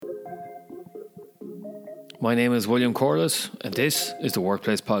My name is William Corliss, and this is the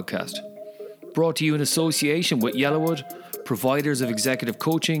Workplace Podcast. Brought to you in association with Yellowwood, providers of executive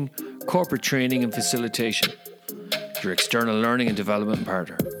coaching, corporate training and facilitation, your external learning and development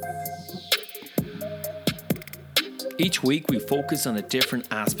partner. Each week we focus on a different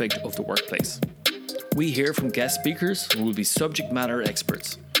aspect of the workplace. We hear from guest speakers who will be subject matter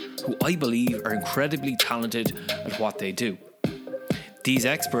experts, who I believe are incredibly talented at what they do. These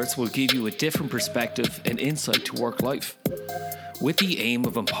experts will give you a different perspective and insight to work life, with the aim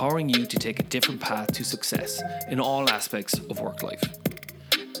of empowering you to take a different path to success in all aspects of work life.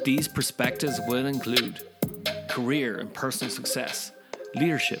 These perspectives will include career and personal success,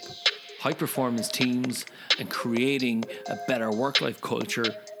 leadership, high performance teams, and creating a better work-life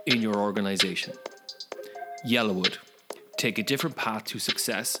culture in your organization. Yellowwood, take a different path to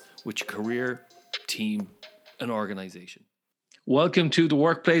success with your career, team, and organization. Welcome to the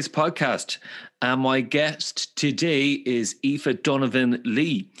Workplace Podcast. And my guest today is Aoife Donovan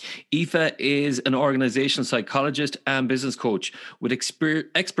Lee. Aoife is an organizational psychologist and business coach with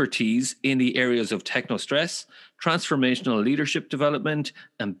expertise in the areas of technostress, transformational leadership development,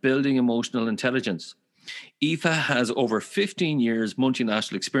 and building emotional intelligence. Aoife has over 15 years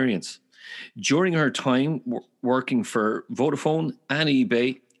multinational experience. During her time working for Vodafone and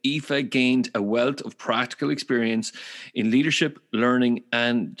eBay, Aoife gained a wealth of practical experience in leadership, learning,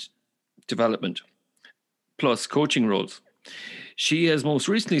 and development, plus coaching roles. She has most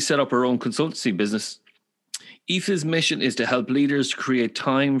recently set up her own consultancy business. Aoife's mission is to help leaders create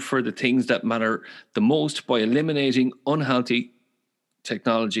time for the things that matter the most by eliminating unhealthy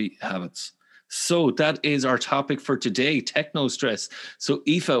technology habits. So that is our topic for today, technostress. So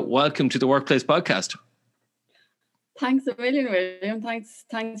Aoife, welcome to the Workplace Podcast. Thanks a million, William.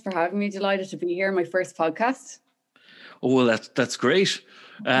 Thanks for having me. Delighted to be here, my first podcast. Oh, well, that's great.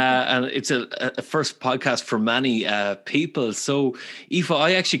 And it's a first podcast for many people. So, Aoife,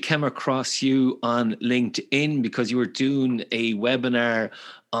 I actually came across you on LinkedIn because you were doing a webinar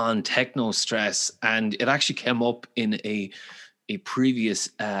on technostress, and it actually came up in a previous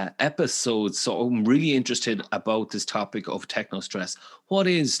episode. So I'm really interested about this topic of technostress. What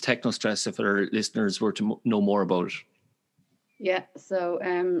is technostress, if our listeners were to know more about it? Yeah, so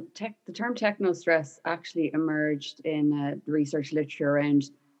the term technostress actually emerged in the research literature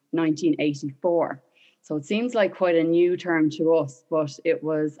around 1984. So it seems like quite a new term to us, but it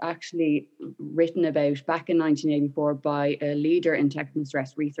was actually written about back in 1984 by a leader in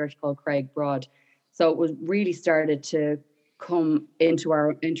technostress research called Craig Broad. So it was really started to come into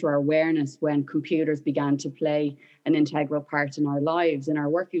our awareness when computers began to play an integral part in our lives, in our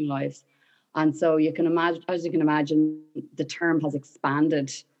working lives. And so you can imagine, the term has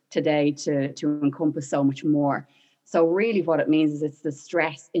expanded today to encompass so much more. So really what it means is it's the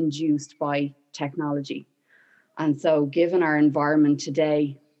stress induced by technology. And so given our environment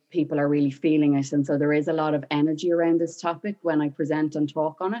today, people are really feeling it. And so there is a lot of energy around this topic when I present and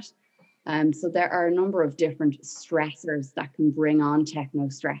talk on it. So there are a number of different stressors that can bring on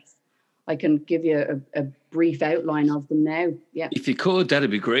technostress. I can give you a brief outline of them now. Yeah. If you could,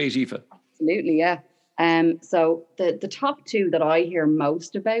 that'd be great, Aoife. Absolutely, yeah. So the top two that I hear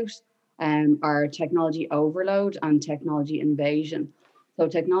most about are technology overload and technology invasion. So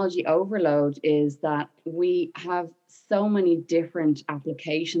technology overload is that we have so many different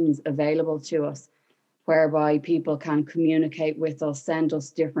applications available to us, whereby people can communicate with us, send us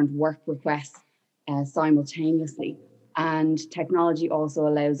different work requests simultaneously. And technology also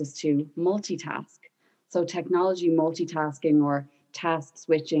allows us to multitask. So technology multitasking or task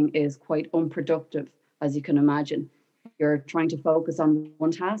switching is quite unproductive, as you can imagine. You're trying to focus on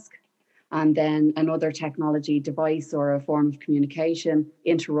one task, and then another technology device or a form of communication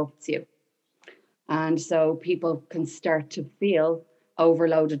interrupts you. And so people can start to feel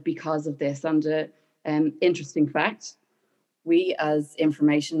overloaded because of this. And interesting fact, we as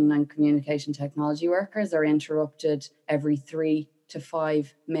information and communication technology workers are interrupted every 3 to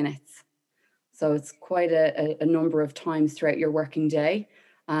 5 minutes. So it's quite a number of times throughout your working day.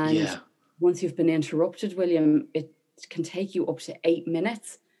 And once you've been interrupted, William, it can take you up to 8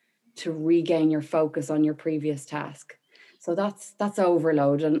 minutes to regain your focus on your previous task. So that's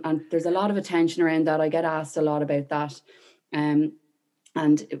overload. And there's a lot of attention around that. I get asked a lot about that. And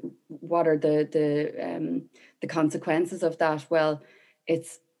what are the consequences of that? Well,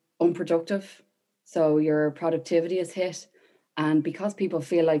 it's unproductive. So your productivity is hit. And because people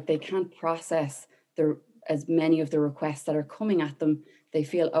feel like they can't process as many of the requests that are coming at them, they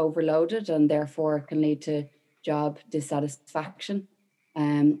feel overloaded, and therefore it can lead to job dissatisfaction.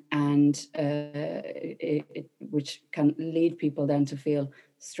 which can lead people then to feel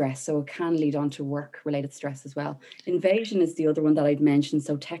stress. So it can lead on to work-related stress as well. Invasion is the other one that I'd mentioned.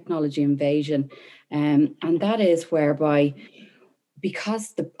 So technology invasion, and that is whereby,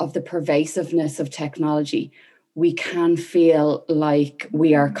 because of the pervasiveness of technology, we can feel like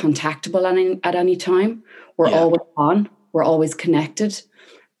we are contactable at any time. We're always on. We're always connected.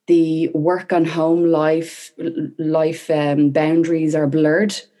 The work and home life boundaries are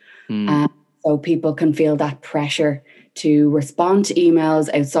blurred. So people can feel that pressure to respond to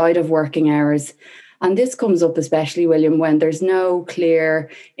emails outside of working hours. And this comes up especially, William, when there's no clear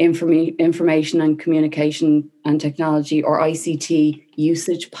information and communication and technology, or ICT,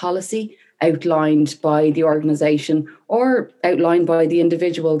 usage policy outlined by the organisation or outlined by the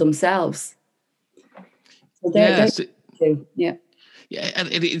individual themselves. So yeah. Yeah, and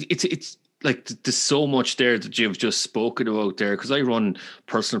it's like there's so much there that you've just spoken about there, because I run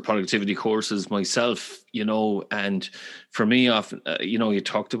personal productivity courses myself, and for me, often, you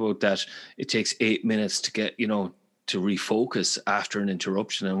talked about that it takes 8 minutes to get, to refocus after an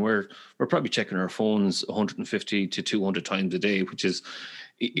interruption, and we're probably checking our phones 150 to 200 times a day, which is,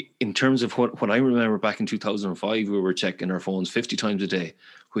 in terms of what I remember back in 2005, we were checking our phones 50 times a day,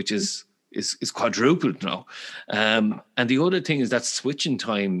 which is quadrupled now. And the other thing is that switching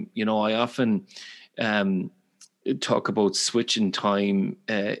time. I often talk about switching time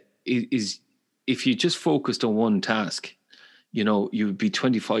is if you just focused on one task, you would be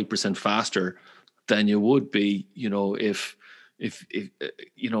 25% faster than you would be, if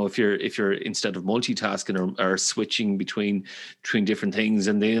you're instead of multitasking or switching between different things.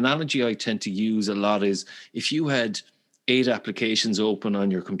 And the analogy I tend to use a lot is, if you had 8 applications open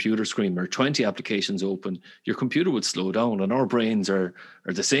on your computer screen or 20 applications open, your computer would slow down, and our brains are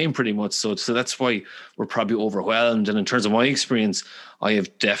the same pretty much. So that's why we're probably overwhelmed. And in terms of my experience, I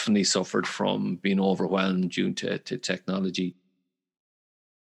have definitely suffered from being overwhelmed due to technology.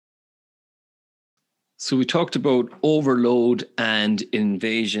 So we talked about overload and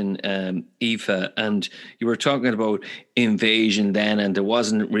invasion, Aoife, and you were talking about invasion then, and there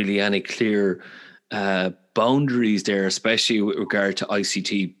wasn't really any clear boundaries there, especially with regard to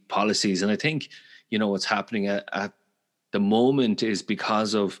ICT policies. And I think, what's happening at the moment is,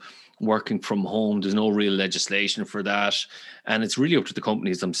 because of working from home, there's no real legislation for that. And it's really up to the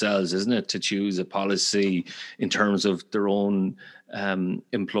companies themselves, isn't it, to choose a policy in terms of their own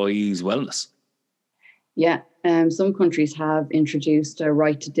employees' wellness. Yeah, some countries have introduced a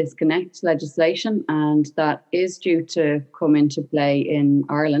right to disconnect legislation, and that is due to come into play in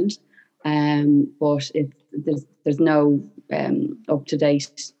Ireland. But there's no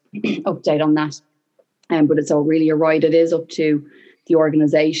up-to-date update on that. But it's all really, you're right, it is up to the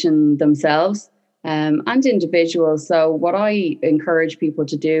organisation themselves and individuals. So what I encourage people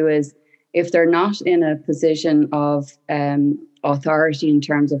to do is, if they're not in a position of authority in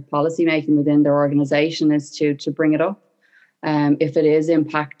terms of policy making within their organisation, is to bring it up. If it is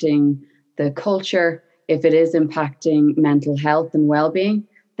impacting the culture, if it is impacting mental health and well-being,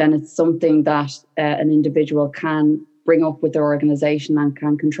 then it's something that an individual can bring up with their organisation and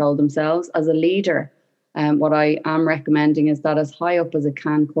can control themselves. As a leader, what I am recommending is that, as high up as it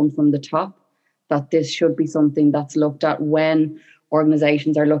can come from the top, that this should be something that's looked at when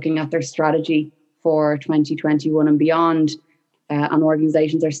organisations are looking at their strategy for 2021 and beyond. And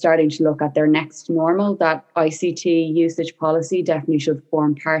organisations are starting to look at their next normal. That ICT usage policy definitely should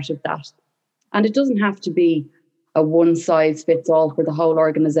form part of that. And it doesn't have to be a one-size-fits-all for the whole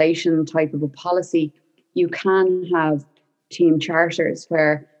organisation type of a policy. You can have team charters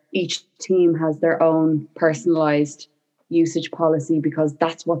where each team has their own personalised usage policy, because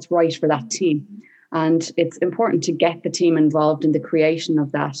that's what's right for that team. And it's important to get the team involved in the creation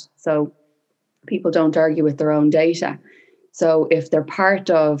of that, so people don't argue with their own data. So if they're part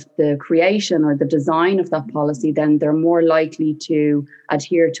of the creation or the design of that policy, then they're more likely to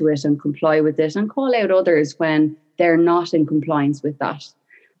adhere to it and comply with it, and call out others when they're not in compliance with that.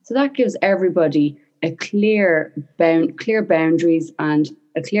 So that gives everybody a clear boundaries and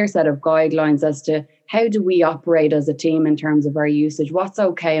a clear set of guidelines as to how do we operate as a team in terms of our usage, what's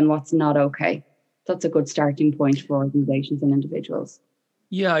okay and what's not okay. That's a good starting point for organizations and individuals.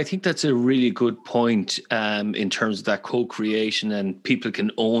 Yeah, I think that's a really good point in terms of that co-creation, and people can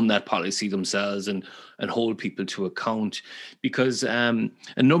own that policy themselves and hold people to account. Because a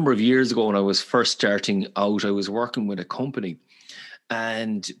number of years ago, when I was first starting out, I was working with a company,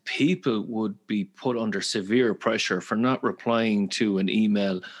 and people would be put under severe pressure for not replying to an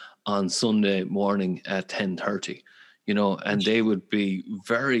email on Sunday morning at 10:30. and they would be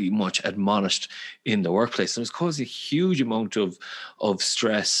very much admonished in the workplace. And it was causing a huge amount of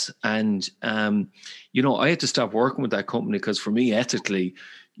stress. And, I had to stop working with that company because for me, ethically,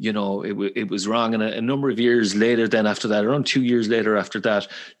 it was wrong. And a number of years later, then after that, around 2 years later after that,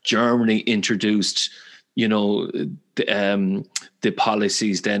 Germany introduced, the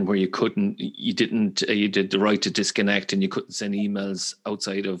policies then where you did the right to disconnect and you couldn't send emails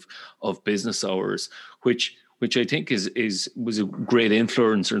outside of business hours, which I think was a great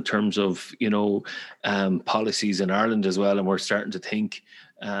influence in terms of, policies in Ireland as well. And we're starting to think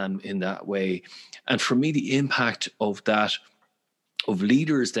in that way. And for me, the impact of that, of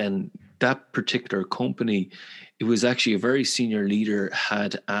leaders then, that particular company, it was actually a very senior leader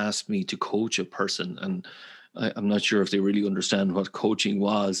had asked me to coach a person. And I'm not sure if they really understand what coaching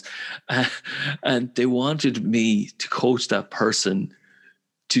was. And they wanted me to coach that person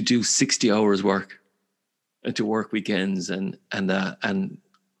to do 60 hours work and to work weekends. And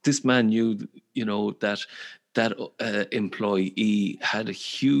this man knew, that employee had a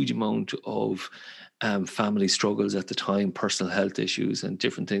huge amount of family struggles at the time, personal health issues and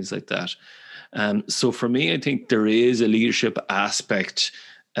different things like that. So for me, I think there is a leadership aspect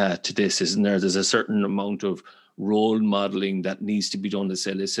to this, isn't there? There's a certain amount of role modeling that needs to be done to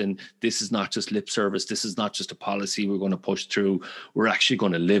say, listen, this is not just lip service. This is not just a policy we're going to push through. We're actually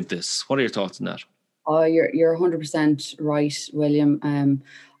going to live this. What are your thoughts on that? Oh, you're 100% right, William.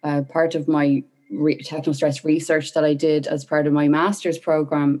 Part of my Technostress research that I did as part of my master's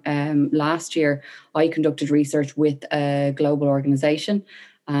program last year, I conducted research with a global organization,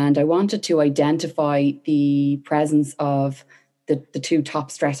 and I wanted to identify the presence of the two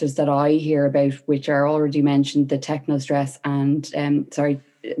top stressors that I hear about, which are already mentioned, the technostress and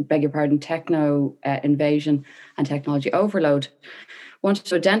techno invasion and technology overload. Wanted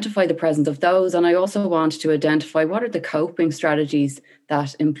to identify the presence of those, and I also wanted to identify what are the coping strategies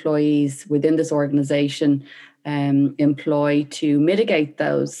that employees within this organization employ to mitigate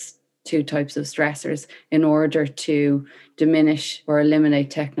those two types of stressors in order to diminish or eliminate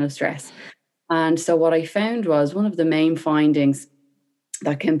technostress. And so what I found was one of the main findings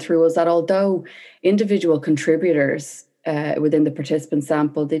that came through was that although individual contributors within the participant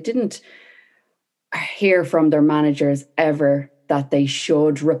sample, they didn't hear from their managers ever that they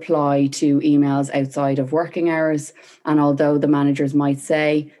should reply to emails outside of working hours. And although the managers might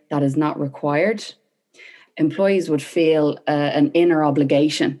say that is not required, employees would feel an inner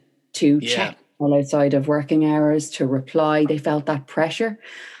obligation to check outside of working hours, to reply. They felt that pressure.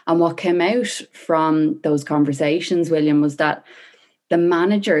 And what came out from those conversations, William, was that the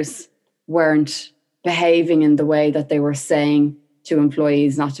managers weren't behaving in the way that they were saying to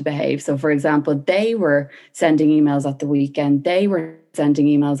employees not to behave. So, for example, they were sending emails at the weekend, they were sending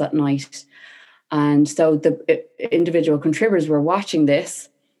emails at night. And so the individual contributors were watching this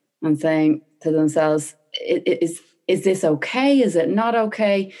and saying to themselves, is this okay? Is it not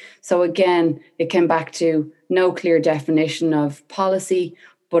okay? So again, it came back to no clear definition of policy.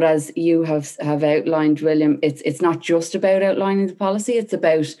 But as you have outlined, William, it's not just about outlining the policy, it's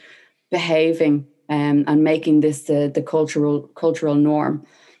about behaving and making this the cultural norm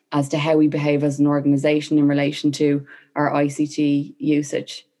as to how we behave as an organisation in relation to our ICT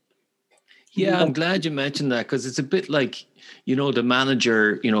usage. Yeah, I'm glad you mentioned that, because it's a bit like, the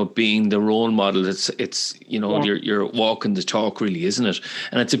manager, being the role model. It's you're walking the talk, really, isn't it?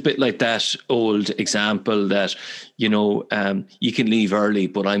 And it's a bit like that old example that, you can leave early,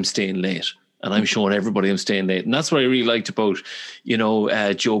 but I'm staying late. And I'm showing everybody I'm staying late. And that's what I really liked about,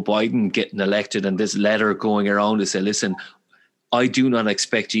 Joe Biden getting elected and this letter going around to say, listen, I do not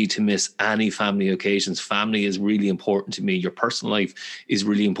expect you to miss any family occasions. Family is really important to me. Your personal life is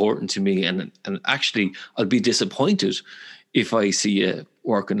really important to me. And actually, I'll be disappointed if I see you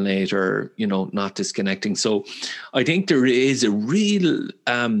working late or, not disconnecting. So I think there is a real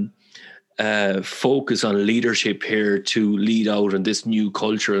focus on leadership here to lead out on this new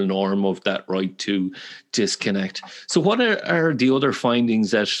cultural norm of that right to disconnect. So what are the other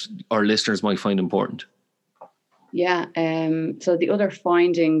findings that our listeners might find important? Yeah, so the other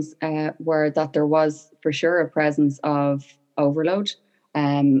findings were that there was for sure a presence of overload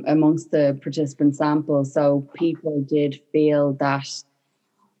amongst the participant sample. So people did feel that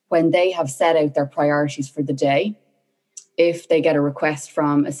when they have set out their priorities for the day, if they get a request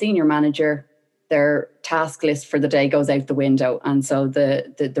from a senior manager, their task list for the day goes out the window. And so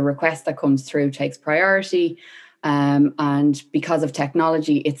the request that comes through takes priority. And because of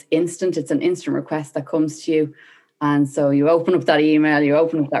technology, it's instant. It's an instant request that comes to you. And so you open up that email, you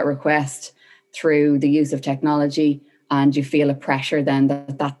open up that request through the use of technology, and you feel a pressure then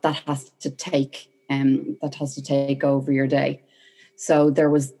that has to take that has to take over your day. So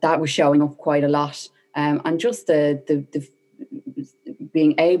that was showing up quite a lot, and just the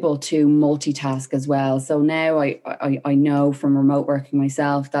being able to multitask as well. So now I know from remote working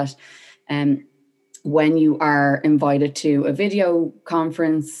myself that when you are invited to a video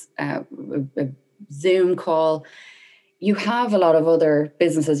conference, a Zoom call, you have a lot of other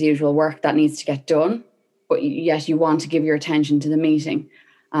business as usual work that needs to get done, but yet you want to give your attention to the meeting.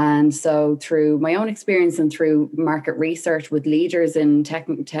 And so through my own experience and through market research with leaders in tech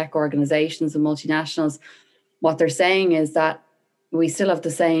organizations and multinationals, what they're saying is that we still have the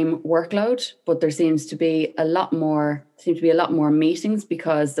same workload, but there seems to be a lot more meetings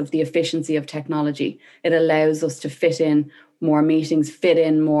because of the efficiency of technology. It allows us to fit in more meetings, fit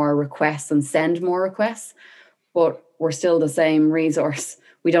in more requests and send more requests, but we're still the same resource.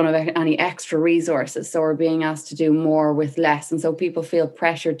 We don't have any extra resources. So we're being asked to do more with less. And so people feel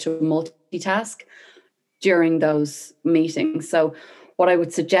pressured to multitask during those meetings. So what I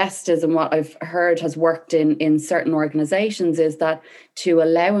would suggest is, and what I've heard has worked in certain organizations, is that to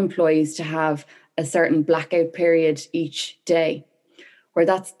allow employees to have a certain blackout period each day, where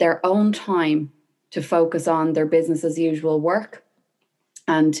that's their own time to focus on their business as usual work.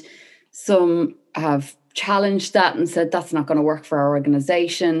 And some have challenged that and said that's not going to work for our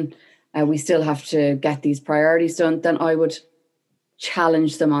organization. We still have to get these priorities done. Then I would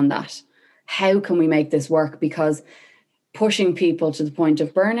challenge them on that. How can we make this work? Because pushing people to the point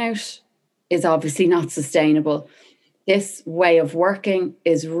of burnout is obviously not sustainable. This way of working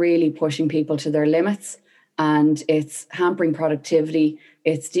is really pushing people to their limits, and it's hampering productivity,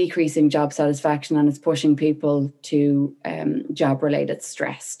 it's decreasing job satisfaction, and it's pushing people to job-related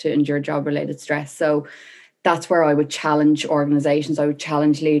stress, to endure job-related stress. So that's where I would challenge organizations, I would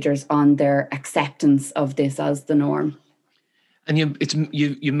challenge leaders on their acceptance of this as the norm. And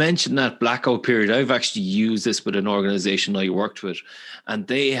you mentioned that blackout period. I've actually used this with an organization I worked with, and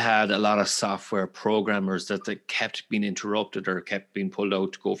they had a lot of software programmers that they kept being interrupted or kept being pulled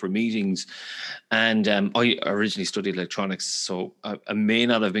out to go for meetings. And I originally studied electronics, so I may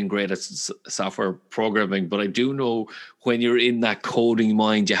not have been great at software programming, but I do know when you're in that coding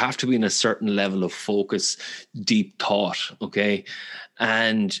mind, you have to be in a certain level of focus, deep thought, okay?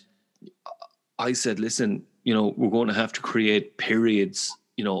 And I said, listen, we're going to have to create periods,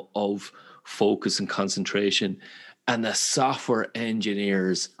 of focus and concentration. And the software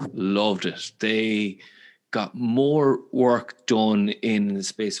engineers loved it. They got more work done in the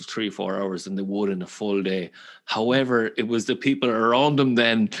space of 3-4 hours than they would in a full day. However, it was the people around them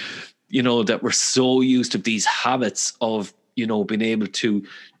then, that were so used to these habits of, being able to,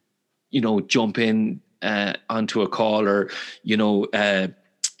 jump in onto a call or,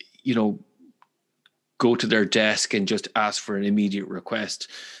 go to their desk and just ask for an immediate request.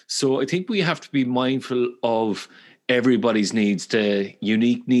 So I think we have to be mindful of everybody's needs, the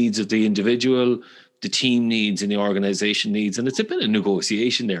unique needs of the individual, the team needs and the organization needs. And it's a bit of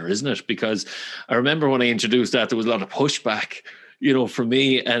negotiation there, isn't it? Because I remember when I introduced that, there was a lot of pushback, from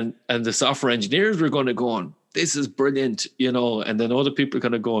me, and the software engineers were going to go on, this is brilliant, and then other people are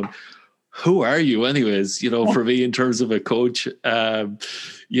kind of going, who are you anyways, for me in terms of a coach, and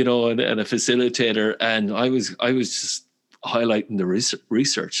a facilitator. And I was just highlighting the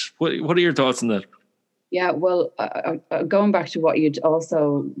research. What are your thoughts on that? Yeah, well, going back to what you'd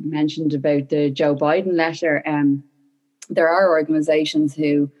also mentioned about the Joe Biden letter, there are organizations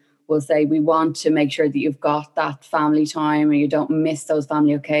who will say, we want to make sure that you've got that family time and you don't miss those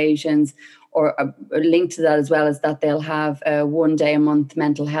family occasions. Or a link to that as well is that they'll have a 1 day a month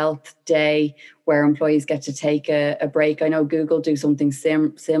mental health day where employees get to take a break. I know Google do something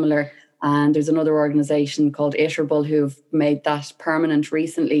similar, and there's another organization called Iterable who've made that permanent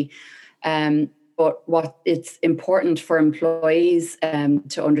recently. But what it's important for employees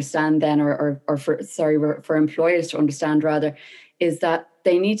to understand then, for employers to understand rather, is that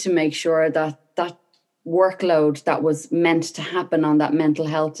they need to make sure that that workload that was meant to happen on that mental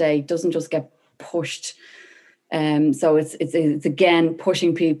health day doesn't just get pushed. So it's again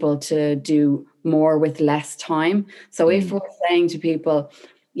pushing people to do more with less time. So if we're saying to people,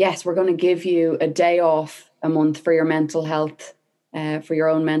 yes, we're going to give you a day off a month for your mental health, for your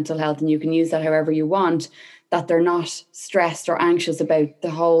own mental health, and you can use that however you want, that they're not stressed or anxious about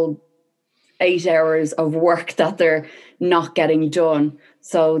the whole 8 hours of work that they're not getting done,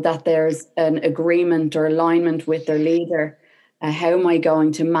 so that there's an agreement or alignment with their leader. How am I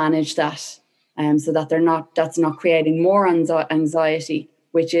going to manage that? So that that's not creating more anxiety,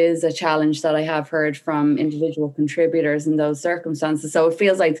 which is a challenge that I have heard from individual contributors in those circumstances. So it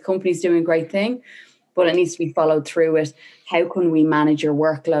feels like the company's doing a great thing, but it needs to be followed through with how can we manage your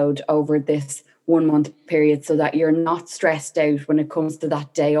workload over this 1 month period, so that you're not stressed out when it comes to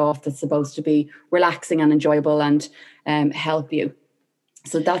that day off that's supposed to be relaxing and enjoyable and help you.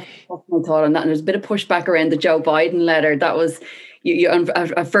 So that's my thought on that. And there's a bit of pushback around the Joe Biden letter. That was, you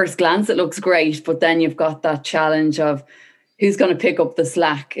at first glance, it looks great, but then you've got that challenge of who's going to pick up the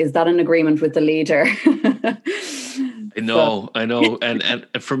slack. Is that an agreement with the leader? I know. And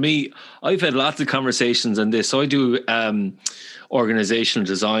for me, I've had lots of conversations on this. So I do organizational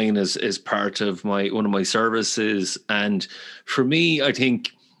design as part of one of my services. And for me, I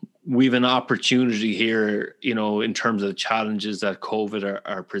think we've an opportunity here, in terms of the challenges that COVID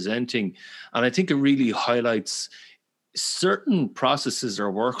are presenting. And I think it really highlights certain processes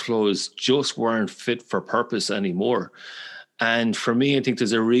or workflows just weren't fit for purpose anymore. And for me, I think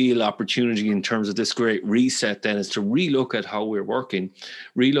there's a real opportunity in terms of this great reset then is to relook at how we're working,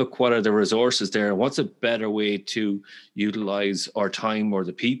 relook what are the resources there, and what's a better way to utilize our time or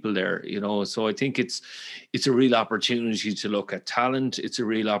the people there, So I think it's a real opportunity to look at talent. It's a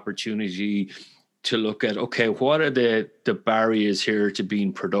real opportunity to look at, okay, what are the barriers here to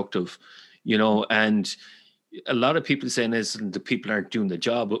being productive, and a lot of people saying this, the people aren't doing the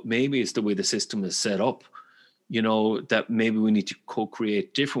job, but maybe it's the way the system is set up. That maybe we need to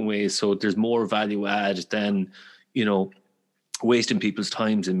co-create different ways so there's more value add than, wasting people's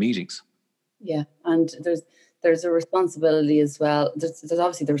times in meetings. Yeah, and there's a responsibility as well. There's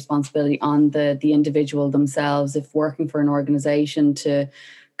obviously the responsibility on the individual themselves, if working for an organization, to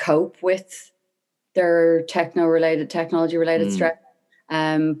cope with their technology-related stress.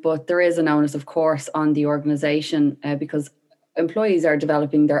 But there is an onus, of course, on the organization because employees are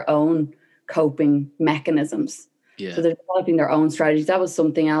developing their own coping mechanisms. Yeah. So they're developing their own strategies. That was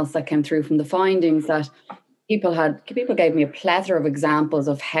something else that came through from the findings, that people gave me a plethora of examples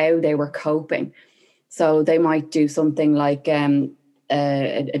of how they were coping. So they might do something like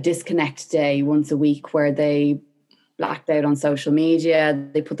a disconnect day once a week where they blacked out on social media,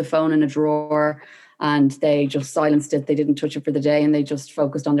 they put the phone in a drawer and they just silenced it. They didn't touch it for the day and they just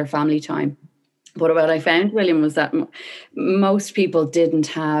focused on their family time. But what I found, William, was that most people didn't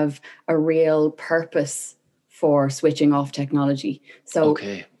have a real purpose for switching off technology. So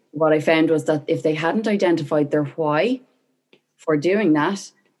what I found was that if they hadn't identified their why for doing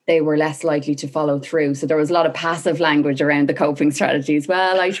that, they were less likely to follow through. So there was a lot of passive language around the coping strategies.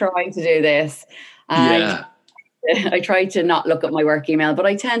 Well, I tried to do this. I try to not look at my work email, but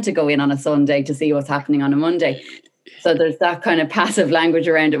I tend to go in on a Sunday to see what's happening on a Monday. So there's that kind of passive language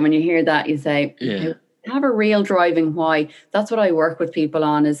around it. When you hear that, you say, have a real driving why. That's what I work with people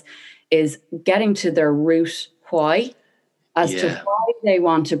on is getting to their root why as to why they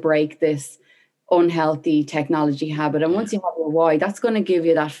want to break this unhealthy technology habit. And once you have your why, that's going to give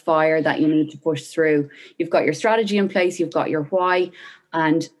you that fire that you need to push through. You've got your strategy in place, you've got your why,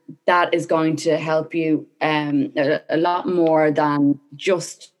 and that is going to help you a lot more than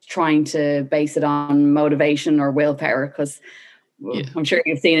just trying to base it on motivation or willpower, because I'm sure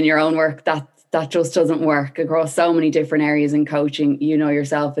you've seen in your own work that just doesn't work across so many different areas in coaching.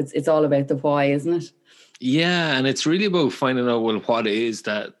 Yourself, it's all about the why, isn't it? Yeah, and it's really about finding out, well, what is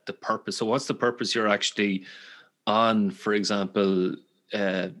the purpose? So what's the purpose you're actually on, for example,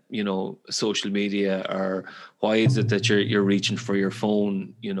 social media, or why is it that you're reaching for your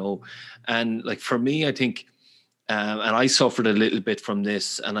phone, And like for me, I think, and I suffered a little bit from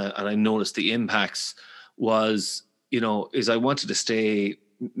this, and I noticed the impacts was, is I wanted to stay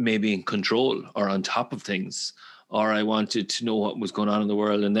maybe in control or on top of things, or I wanted to know what was going on in the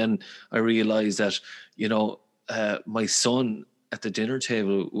world. And then I realized that, my son at the dinner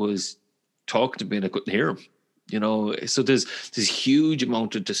table was talking to me and I couldn't hear him. So there's this huge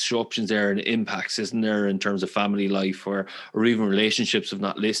amount of disruptions there and impacts, isn't there, in terms of family life or even relationships of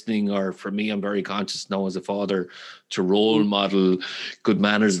not listening. Or for me, I'm very conscious now as a father to role model good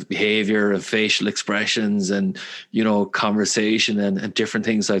manners of behavior and facial expressions and, conversation and different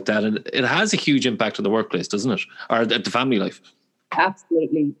things like that. And it has a huge impact on the workplace, doesn't it? Or at the family life.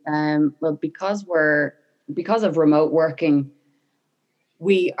 Absolutely. Well, because of remote working,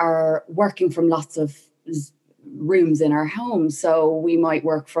 we are working from lots of rooms in our home. So we might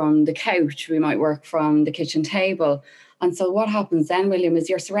work from the couch, we might work from the kitchen table. And so what happens then, William, is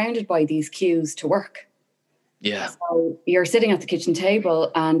you're surrounded by these cues to work. Yeah. So you're sitting at the kitchen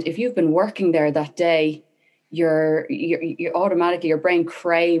table, and if you've been working there that day, you're automatically, your brain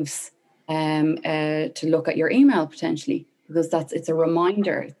craves to look at your email potentially, because it's a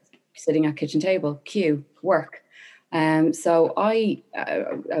reminder. Sitting at kitchen table, cue, work. So I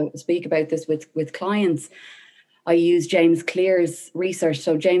speak about this with clients. I use James Clear's research.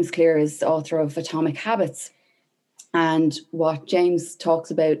 So James Clear is the author of Atomic Habits. And what James talks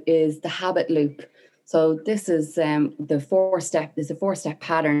about is the habit loop. So this is the four-step. There's a four-step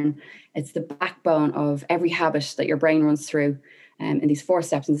pattern. It's the backbone of every habit that your brain runs through, in these four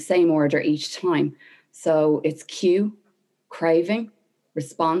steps in the same order each time. So it's cue, craving,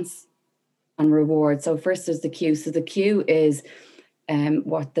 response, and reward. So first there's the cue. So the cue is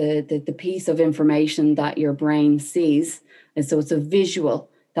what the piece of information that your brain sees. And so it's a visual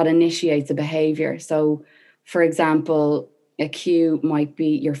that initiates a behavior. So, for example, a cue might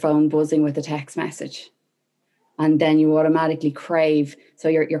be your phone buzzing with a text message. And then you automatically crave. So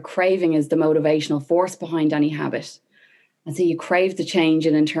your craving is the motivational force behind any habit. And so you crave the change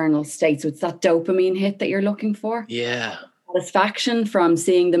in internal state. So it's that dopamine hit that you're looking for. Yeah. Satisfaction from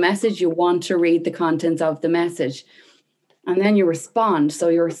seeing the message. You want to read the contents of the message. And then you respond. So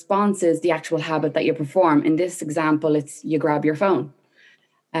your response is the actual habit that you perform. In this example, it's you grab your phone.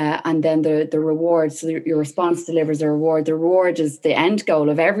 And then the reward. So your response delivers a reward. The reward is the end goal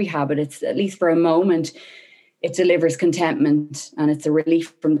of every habit. It's at least for a moment, it delivers contentment and it's a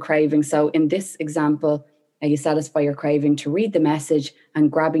relief from craving. So in this example, you satisfy your craving to read the message,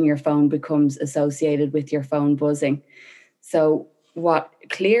 and grabbing your phone becomes associated with your phone buzzing. So what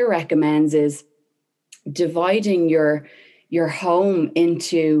Clear recommends is dividing your home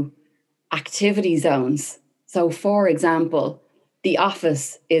into activity zones. So for example, the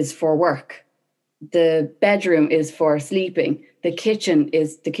office is for work, the bedroom is for sleeping, the kitchen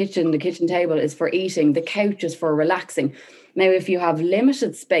table is for eating, the couch is for relaxing. Now, if you have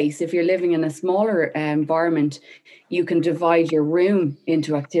limited space, if you're living in a smaller environment, you can divide your room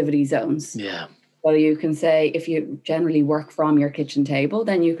into activity zones. Yeah. So you can say, if you generally work from your kitchen table,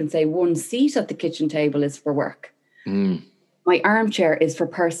 then you can say one seat at the kitchen table is for work. My armchair is for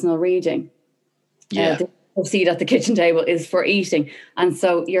personal reading. Yeah. The seat at the kitchen table is for eating. And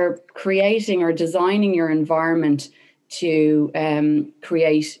so you're creating or designing your environment to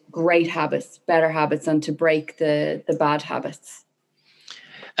create great habits, better habits, and to break the bad habits.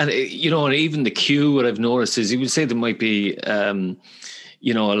 And, and even the cue, what I've noticed is you would say there might be, a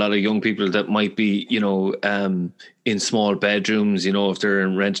lot of young people that might be, in small bedrooms, if they're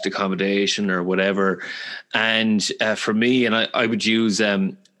in rented accommodation or whatever. And for me, and I would use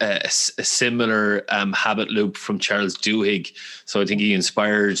a similar habit loop from Charles Duhigg. So I think he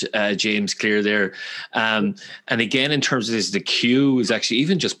inspired James Clear there. And again, in terms of this, the cue is actually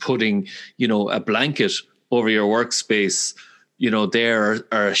even just putting, a blanket over your workspace, there,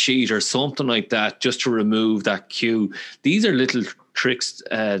 or a sheet or something like that, just to remove that cue. These are little tricks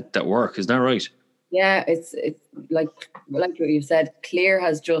that work. Isn't that right? Yeah, it's like what you said. Clear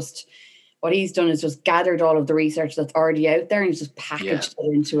has just, what he's done is just gathered all of the research that's already out there, and he's just packaged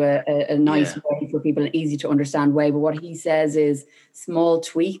it into a nice way for people, an easy to understand way. But what he says is small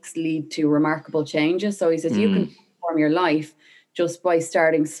tweaks lead to remarkable changes. So he says you can transform your life just by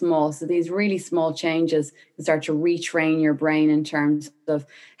starting small. So these really small changes can start to retrain your brain in terms of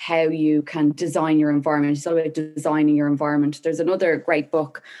how you can design your environment. It's all about designing your environment. There's another great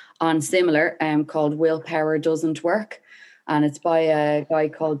book on similar called Willpower Doesn't Work. And it's by a guy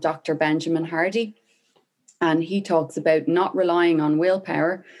called Dr. Benjamin Hardy. And he talks about not relying on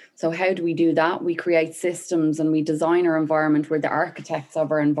willpower. So how do we do that? We create systems and we design our environment. We're the architects of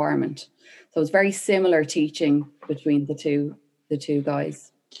our environment. So it's very similar teaching between the two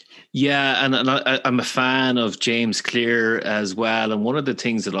guys. Yeah, and I'm a fan of James Clear as well. And one of the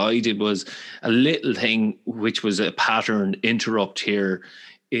things that I did was a little thing, which was a pattern interrupt here,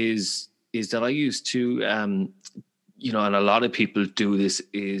 is that I used to, and a lot of people do this,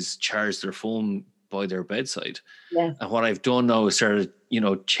 is charge their phone by their bedside. Yeah. And what I've done now is started,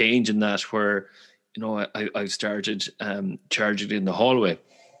 changing that where, I've started charging it in the hallway.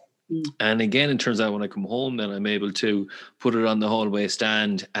 And again, in turns out when I come home, then I'm able to put it on the hallway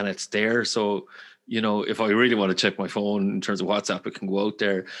stand and it's there. So, if I really want to check my phone in terms of WhatsApp, it can go out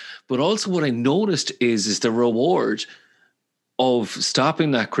there. But also what I noticed is the reward of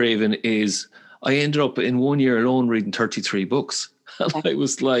stopping that craving is I ended up in 1 year alone reading 33 books. And I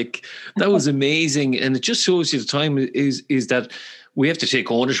was like, that was amazing. And it just shows you the time is that we have to take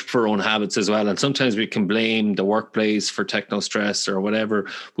ownership for our own habits as well. And sometimes we can blame the workplace for technostress or whatever,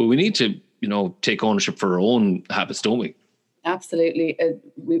 but we need to, take ownership for our own habits, don't we? Absolutely.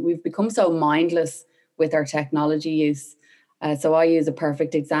 We've become so mindless with our technology use. So I use a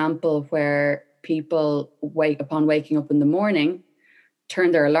perfect example where people upon waking up in the morning,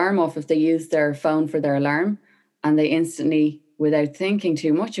 turn their alarm off if they use their phone for their alarm, and they instantly, without thinking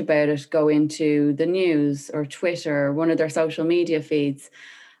too much about it, go into the news or Twitter or one of their social media feeds.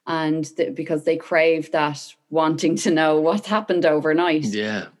 And because they crave that wanting to know what's happened overnight.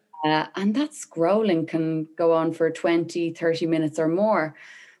 Yeah. And that scrolling can go on for 20, 30 minutes or more.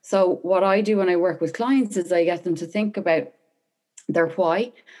 So what I do when I work with clients is I get them to think about their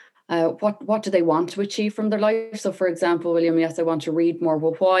why. What do they want to achieve from their life? So for example, William, yes, I want to read more.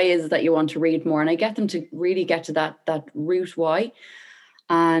 Well, why is it that you want to read more? And I get them to really get to that root why,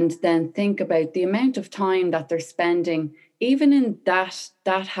 and then think about the amount of time that they're spending even in that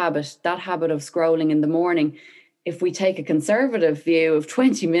habit of scrolling in the morning. If we take a conservative view of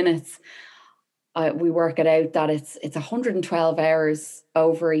 20 minutes, we work it out that it's 112 hours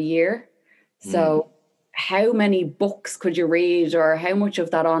over a year. So how many books could you read, or how much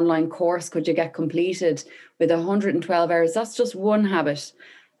of that online course could you get completed with 112 hours? That's just one habit.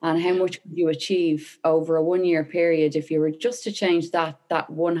 And how much could you achieve over a 1 year period if you were just to change that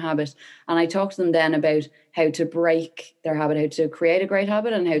one habit? And I talk to them then about how to break their habit, how to create a great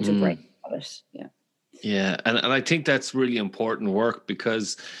habit, and how to break the habit. Yeah. Yeah, and I think that's really important work,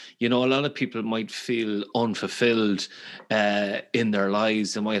 because, a lot of people might feel unfulfilled in their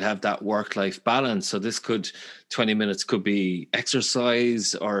lives. They might have that work-life balance. So 20 minutes could be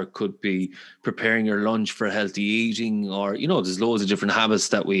exercise, or it could be preparing your lunch for healthy eating, or, there's loads of different habits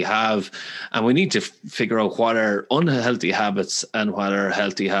that we have. And we need to figure out what are unhealthy habits and what are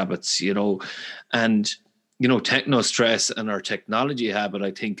healthy habits, And, Technostress and our technology habit,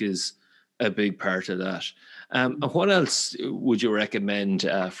 I think, is a big part of that. And what else would you recommend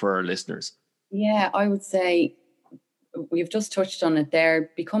for our listeners? Yeah, I would say we've just touched on it there.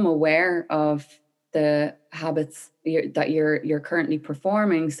 Become aware of the habits that you're currently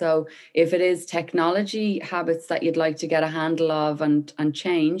performing. So if it is technology habits that you'd like to get a handle of and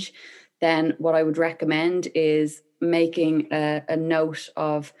change, then what I would recommend is making a note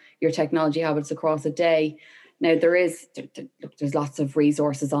of your technology habits across a day. Now, there's lots of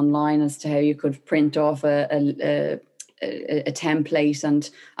resources online as to how you could print off a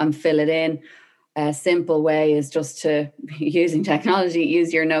template and fill it in. A simple way is just to, using technology,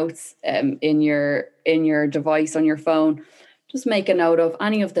 use your notes in your device on your phone. Just make a note of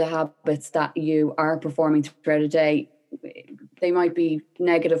any of the habits that you are performing throughout a day. They might be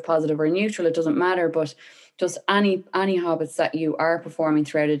negative, positive, or neutral. It doesn't matter, but just any habits that you are performing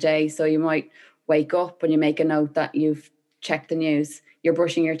throughout a day. So you might wake up and you make a note that you've checked the news. You're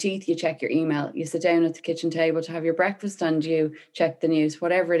brushing your teeth, you check your email. You sit down at the kitchen table to have your breakfast and you check the news.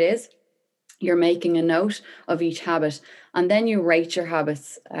 Whatever it is, you're making a note of each habit. And then you rate your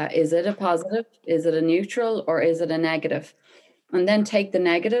habits. Is it a positive? Is it a neutral? Or is it a negative? And then take the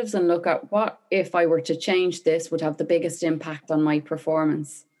negatives and look at what, if I were to change this, would have the biggest impact on my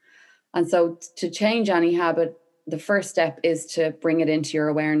performance. And so to change any habit, the first step is to bring it into your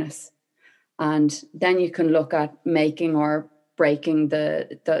awareness. And then you can look at making or breaking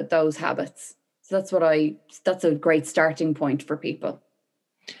those habits. So that's a great starting point for people.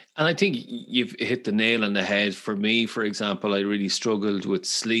 And I think you've hit the nail on the head. For me, for example, I really struggled with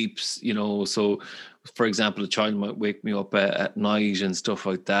sleeps, so for example, a child might wake me up at night and stuff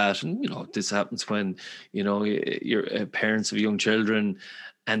like that. And, this happens when, you're parents of young children.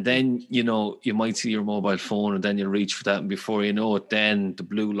 And then, you might see your mobile phone and then you reach for that. And before you know it, then the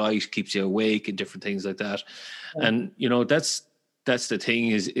blue light keeps you awake and different things like that. Yeah. And, that's the thing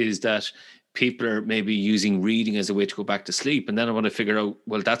is that people are maybe using reading as a way to go back to sleep. And then I want to figure out,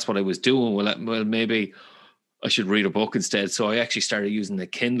 well, that's what I was doing. Well, maybe I should read a book instead. So I actually started using the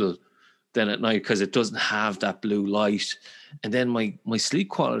Kindle then at night, because it doesn't have that blue light. And then my sleep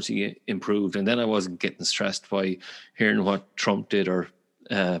quality improved. And then I wasn't getting stressed by hearing what Trump did or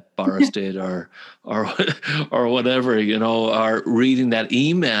Boris did or whatever, or reading that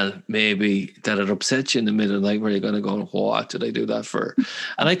email maybe that it upsets you in the middle of the night, where you're going to go, what did I do that for?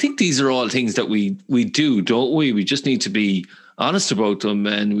 And I think these are all things that we do, don't we? We just need to be honest about them,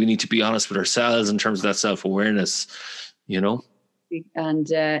 and we need to be honest with ourselves in terms of that self-awareness,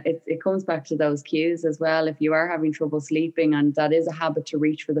 And it comes back to those cues as well. If you are having trouble sleeping and that is a habit to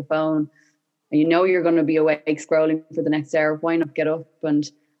reach for the phone, and you're going to be awake scrolling for the next hour, why not get up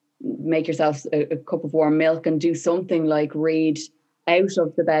and make yourself a cup of warm milk and do something like read out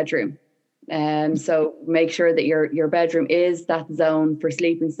of the bedroom? So make sure that your bedroom is that zone for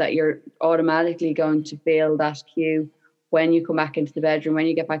sleeping, so that you're automatically going to feel that cue when you come back into the bedroom, when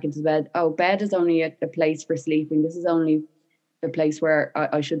you get back into the bed. Oh, bed is only a place for sleeping. This is only a place where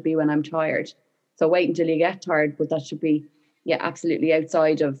I should be when I'm tired. So wait until you get tired, but that should be, absolutely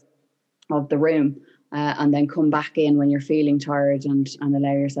outside of the room, and then come back in when you're feeling tired and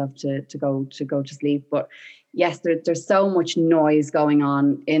allow yourself to go to sleep. But yes, there's so much noise going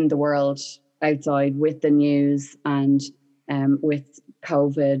on in the world outside with the news and with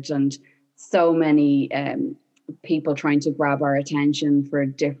COVID, and so many people trying to grab our attention for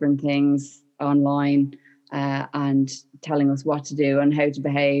different things online, and telling us what to do and how to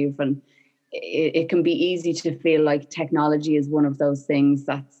behave. And it can be easy to feel like technology is one of those things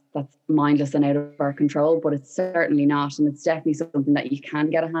that's mindless and out of our control, but it's certainly not. And it's definitely something that you can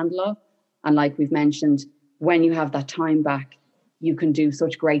get a handle of. And like we've mentioned, when you have that time back, you can do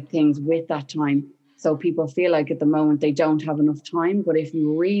such great things with that time. So people feel like at the moment they don't have enough time. But if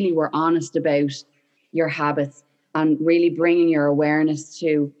you really were honest about your habits and really bringing your awareness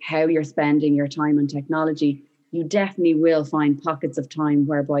to how you're spending your time on technology, you definitely will find pockets of time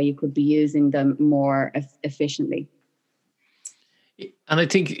whereby you could be using them more efficiently. And I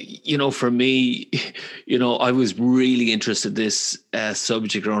think, for me, I was really interested in this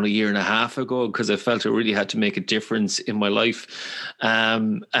subject around a year and a half ago, because I felt I really had to make a difference in my life.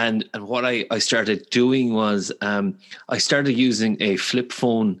 And what I started doing was I started using a flip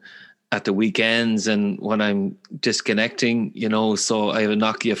phone at the weekends and when I'm disconnecting, so I have a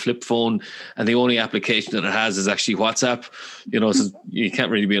Nokia flip phone, and the only application that it has is actually WhatsApp, so you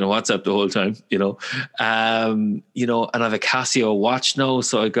can't really be on a WhatsApp the whole time, and I have a Casio watch now,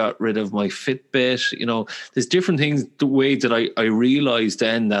 so I got rid of my Fitbit, there's different things, the way that I realized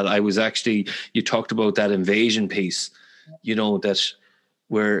then that I was actually, you talked about that invasion piece, that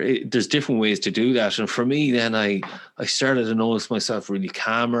where there's different ways to do that. And for me, then I started to notice myself really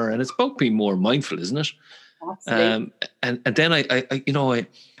calmer, and it's about being more mindful, isn't it? Absolutely. And then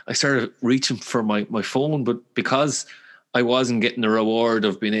I started reaching for my phone, but because I wasn't getting the reward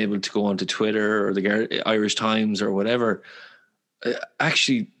of being able to go onto Twitter or the Irish Times or whatever,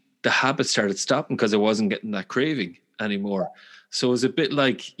 actually the habit started stopping because I wasn't getting that craving anymore. So it was a bit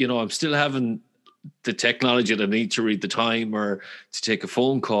like, I'm still having the technology that I need to read the time or to take a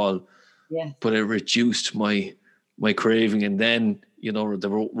phone call, but it reduced my craving. And then,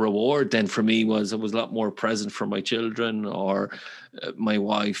 the reward then for me was, I was a lot more present for my children or my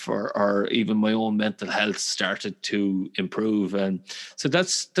wife, or even my own mental health started to improve. And so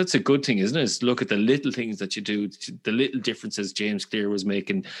that's a good thing, isn't it? Is look at the little things that you do, the little differences James Clear was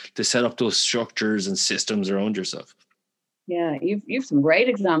making to set up those structures and systems around yourself. Yeah, you've some great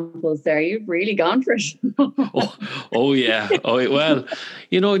examples there. You've really gone for it. oh yeah. Oh well,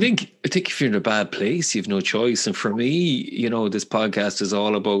 I think if you're in a bad place, you've no choice. And for me, this podcast is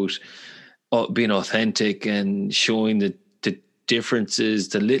all about being authentic and showing the differences,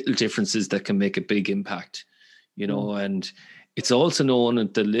 the little differences that can make a big impact. And it's also known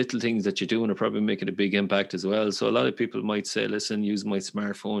that the little things that you're doing are probably making a big impact as well. So a lot of people might say, "Listen, use my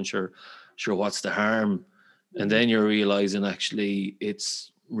smartphone. Sure, what's the harm?" And then you're realizing actually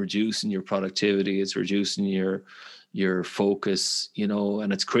it's reducing your productivity, it's reducing your focus,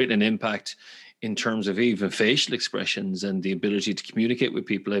 and it's creating an impact in terms of even facial expressions and the ability to communicate with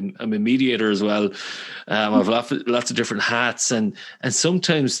people. I'm a mediator as well. I have lots of different hats, and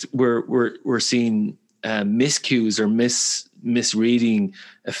sometimes we're seeing miscues or misreading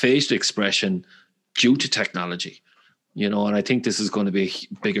a facial expression due to technology, and I think this is going to be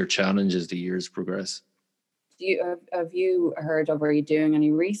a bigger challenge as the years progress. Have you heard of, are you doing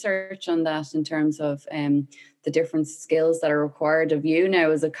any research on that in terms of the different skills that are required of you now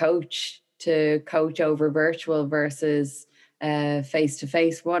as a coach to coach over virtual versus face to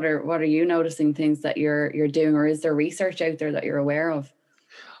face? What are you noticing, things that you're doing, or is there research out there that you're aware of?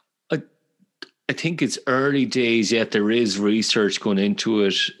 I think it's early days yet. There is research going into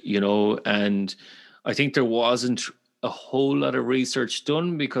it, and I think there wasn't a whole lot of research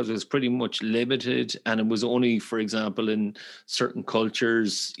done because it was pretty much limited, and it was only, for example, in certain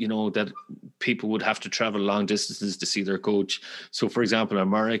cultures, that people would have to travel long distances to see their coach. So, for example, in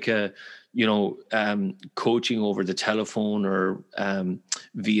America, coaching over the telephone or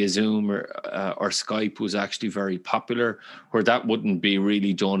via Zoom or Skype was actually very popular, where that wouldn't be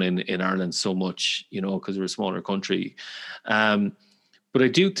really done in Ireland so much, because we're a smaller country. But I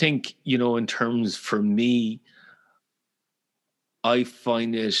do think, in terms, for me, I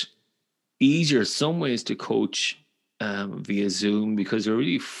find it easier some ways to coach via Zoom because they're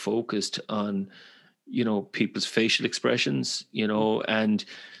really focused on, people's facial expressions, and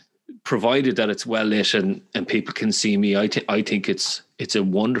provided that it's well lit and people can see me, I think it's a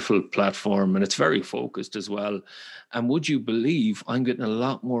wonderful platform, and it's very focused as well. And would you believe I'm getting a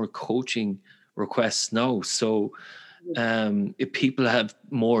lot more coaching requests now? So if people have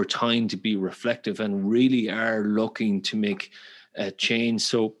more time to be reflective and really are looking to make a change.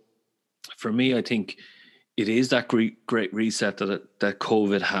 So for me, I think it is that great reset that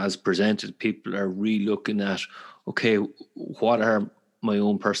COVID has presented. People are re-looking at, okay, what are my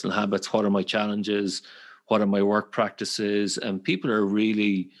own personal habits? What are my challenges? What are my work practices? And people are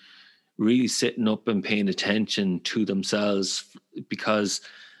really really sitting up and paying attention to themselves, because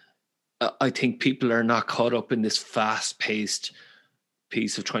I think people are not caught up in this fast-paced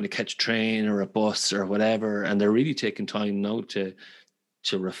piece of trying to catch a train or a bus or whatever, and they're really taking time now to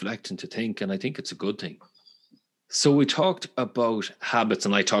reflect and to think, and I think it's a good thing. So we talked about habits,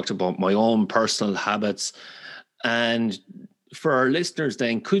 and I talked about my own personal habits. And for our listeners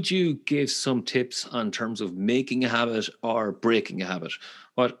then, could you give some tips on terms of making a habit or breaking a habit?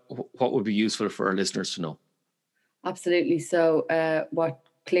 What would be useful for our listeners to know? Absolutely. So what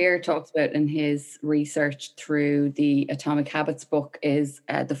Clear talks about in his research through the Atomic Habits book is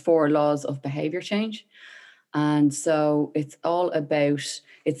the 4 laws of behavior change. And so it's all about,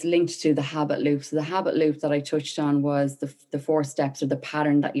 it's linked to the habit loop. So the habit loop that I touched on was the 4 steps, or the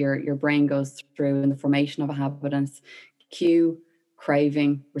pattern that your brain goes through in the formation of a habit. And it's cue,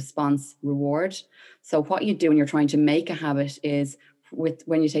 craving, response, reward. So what you do when you're trying to make a habit is,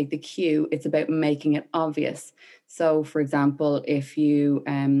 when you take the cue, it's about making it obvious. So, for example, if you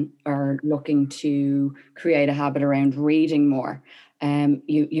are looking to create a habit around reading more,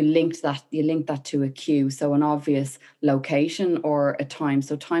 you link that to a cue, so an obvious location or a time.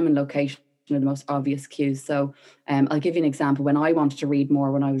 So time and location are the most obvious cues. So I'll give you an example. When I wanted to read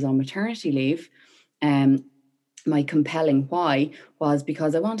more when I was on maternity leave, my compelling why was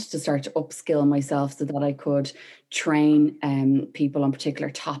because I wanted to start to upskill myself so that I could train people on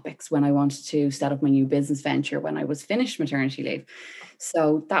particular topics when I wanted to set up my new business venture when I was finished maternity leave.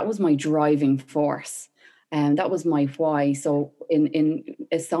 So that was my driving force. And that was my why. So in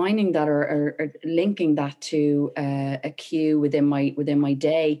assigning that, or linking that to a cue within my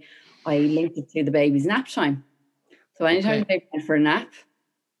day, I linked it to the baby's nap time. So anytime the baby went for a nap,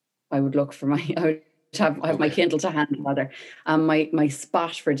 I would look for I would have my Kindle to hand, rather. And my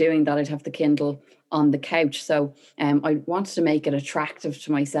spot for doing that, I'd have the Kindle on the couch. So I wanted to make it attractive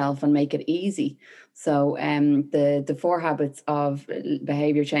to myself and make it easy. So the 4 habits of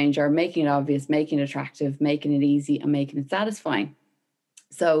behavior change are making it obvious, making it attractive, making it easy, and making it satisfying.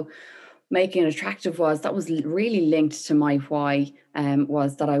 So making it attractive was really linked to my why,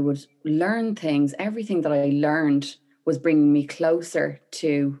 was that I would learn things. Everything that I learned was bringing me closer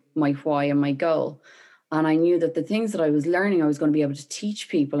to my why and my goal. And I knew that the things that I was learning, I was going to be able to teach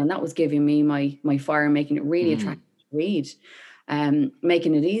people. And that was giving me my fire, making it really attractive to read.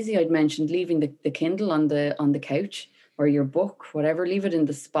 Making it easy, I'd mentioned leaving the Kindle on the couch, or your book, whatever, leave it in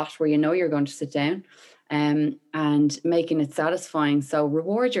the spot where you know you're going to sit down, and making it satisfying. So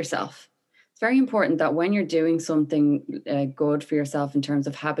reward yourself. It's very important that when you're doing something good for yourself in terms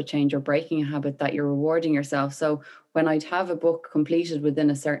of habit change or breaking a habit, that you're rewarding yourself. So when I'd have a book completed within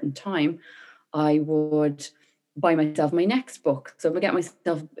a certain time, I would buy myself my next book. So I would get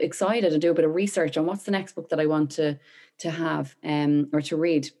myself excited and do a bit of research on what's the next book that I want to have or to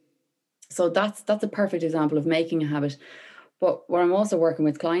read. So that's a perfect example of making a habit. But what I'm also working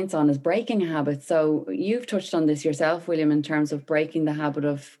with clients on is breaking a habit. So you've touched on this yourself, William, in terms of breaking the habit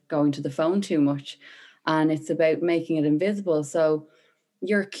of going to the phone too much. And it's about making it invisible. So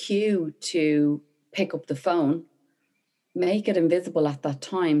your cue to pick up the phone, make it invisible at that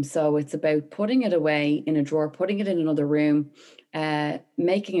time. So it's about putting it away in a drawer, putting it in another room,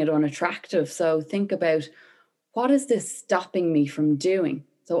 making it unattractive. So think about, what is this stopping me from doing?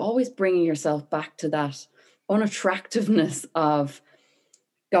 So always bringing yourself back to that unattractiveness of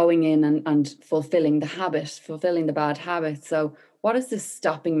going in and fulfilling the bad habit. So what is this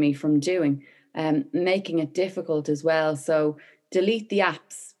stopping me from doing? Making it difficult as well. So delete the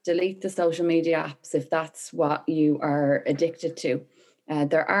apps, delete the social media apps if that's what you are addicted to.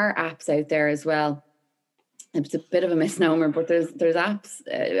 There are apps out there as well. It's a bit of a misnomer, but there's apps.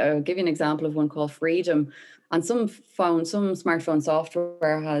 I'll give you an example of one called Freedom. And some smartphone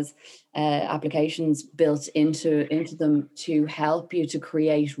software has applications built into them to help you to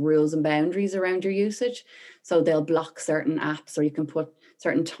create rules and boundaries around your usage. So they'll block certain apps, or you can put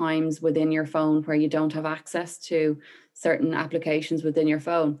certain times within your phone where you don't have access to certain applications within your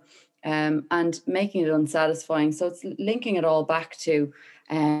phone, and making it unsatisfying. So it's linking it all back to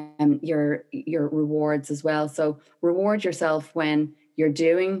your rewards as well. So reward yourself when you're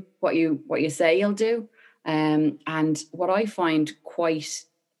doing what you say you'll do. And what I find quite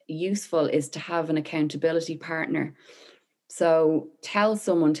useful is to have an accountability partner. So tell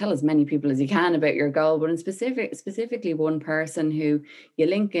as many people as you can about your goal, but specifically one person who you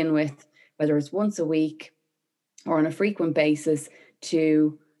link in with, whether it's once a week or on a frequent basis,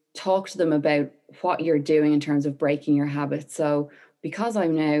 to talk to them about what you're doing in terms of breaking your habits. So because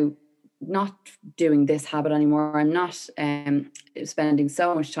I'm now not doing this habit anymore. I'm not spending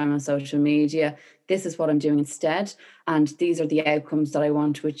so much time on social media. This is what I'm doing instead. And these are the outcomes that I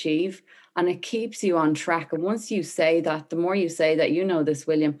want to achieve. And it keeps you on track. And once you say that, the more you say that, you know this,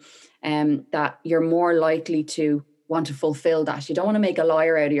 William, that you're more likely to want to fulfill that. You don't want to make a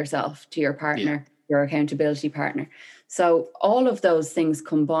liar out of yourself to your partner, your accountability partner. So all of those things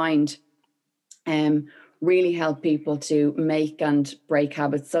combined really help people to make and break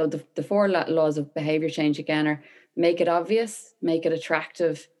habits. So the 4 laws of behavior change again are: make it obvious, make it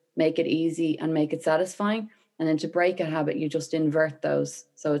attractive, make it easy, and make it satisfying. And then to break a habit, you just invert those.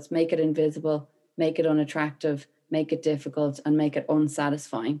 So it's make it invisible, make it unattractive, make it difficult, and make it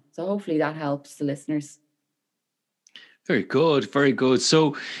unsatisfying. So hopefully that helps the listeners. Very good, very good.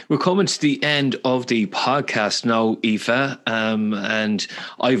 So we're coming to the end of the podcast now, Aoife, and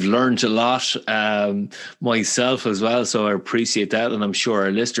I've learned a lot myself as well, so I appreciate that, and I'm sure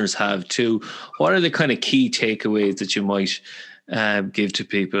our listeners have too. What are the kind of key takeaways that you might give to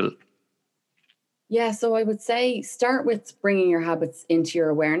people? Yeah, so I would say start with bringing your habits into your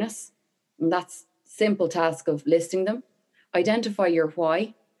awareness, and that's simple task of listing them. Identify your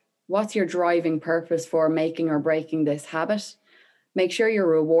why. What's your driving purpose for making or breaking this habit? Make sure you're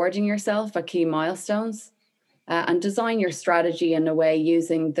rewarding yourself at key milestones, and design your strategy in a way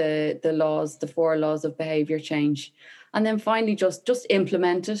using the 4 laws of behavior change. And then finally, just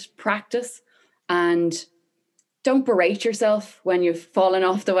implement it, practice, and don't berate yourself when you've fallen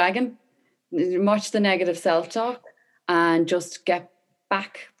off the wagon. Watch the negative self-talk and just get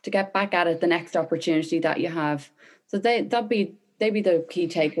back at it the next opportunity that you have. So they'd be the key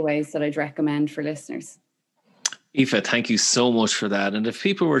takeaways that I'd recommend for listeners. Aoife, thank you so much for that. And if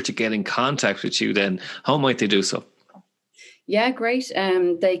people were to get in contact with you, then how might they do so? Yeah, great.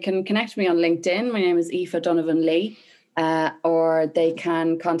 They can connect me on LinkedIn. My name is Aoife Donovan Lee, or they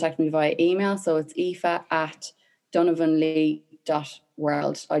can contact me via email. So it's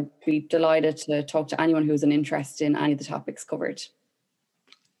aoife@donovanlee.world. I'd be delighted to talk to anyone who's an interest in any of the topics covered.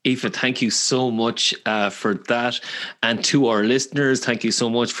 Aoife, thank you so much for that. And to our listeners, thank you so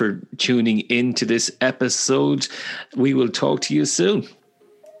much for tuning into this episode. We will talk to you soon.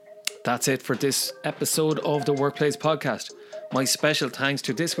 That's it for this episode of the Workplace Podcast. My special thanks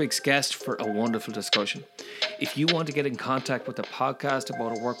to this week's guest for a wonderful discussion. If you want to get in contact with the podcast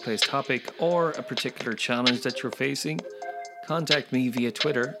about a workplace topic or a particular challenge that you're facing, contact me via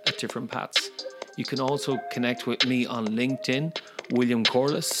Twitter at different paths. You can also connect with me on LinkedIn, William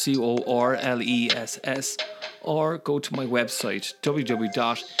Corliss, Corless, or go to my website,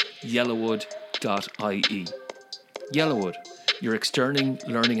 www.yellowwood.ie. Yellowwood, your external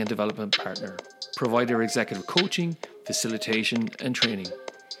learning and development partner, provider executive coaching, facilitation and training.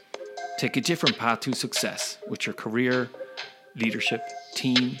 Take a different path to success with your career, leadership,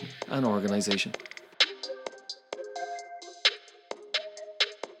 team and organisation.